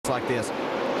like this.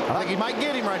 I think he might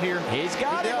get him right here. He's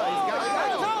got him.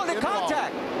 Oh, the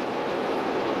contact.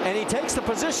 And he takes the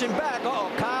position back.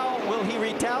 Oh, Kyle, will he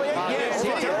retaliate? Yes,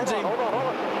 he turns him. Hold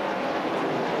on.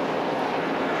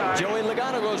 Joey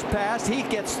Logano goes past. He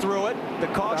gets through it. The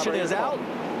caution is out.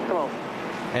 Come on.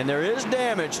 And there is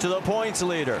damage to the points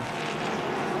leader.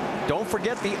 Don't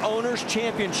forget the Owners'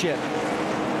 Championship.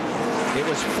 It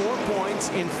was 4 points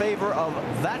in favor of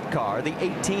that car, the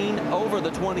 18 over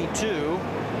the 22.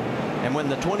 And when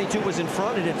the 22 was in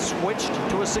front, it had switched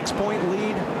to a 6-point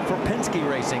lead for Penske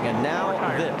Racing. And now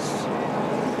this.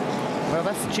 Well,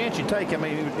 that's the chance you take. I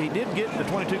mean, he did get the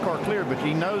 22 car cleared, but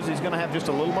he knows he's going to have just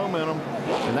a little momentum.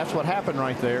 And that's what happened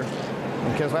right there.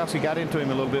 And Keselowski got into him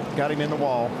a little bit, got him in the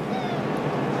wall.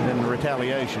 And then the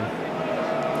retaliation.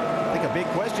 I think a big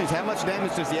question is how much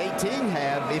damage does the 18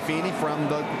 have, if any, from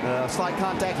the slight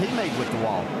contact he made with the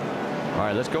wall. All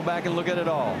right, let's go back and look at it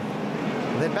all.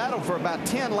 They battled for about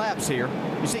 10 laps here.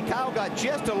 You see Kyle got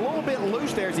just a little bit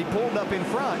loose there as he pulled up in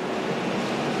front.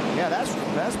 Yeah,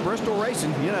 that's Bristol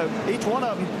racing. You know, each one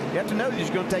of them, you have to know that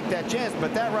he's going to take that chance,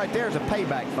 but that right there is a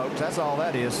payback, folks. That's all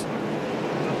that is.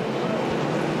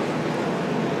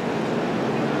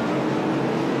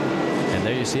 And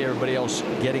there you see everybody else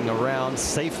getting around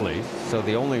safely. So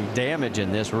the only damage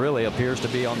in this really appears to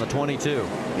be on the 22.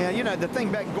 Yeah, you know, the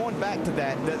thing going back to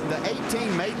that, the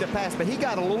 18 made the pass, but he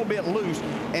got a little bit loose,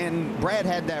 and Brad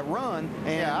had that run.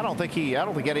 And yeah, I don't think he had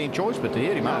any choice but to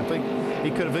hit him. I don't think he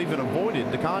could have even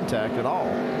avoided the contact at all.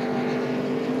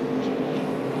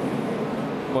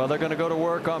 Well, they're going to go to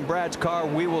work on Brad's car.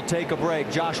 We will take a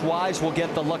break. Josh Wise will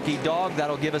get the lucky dog.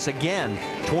 That'll give us again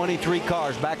 23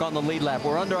 cars back on the lead lap.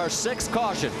 We're under our 6th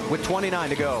caution with 29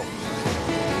 to go.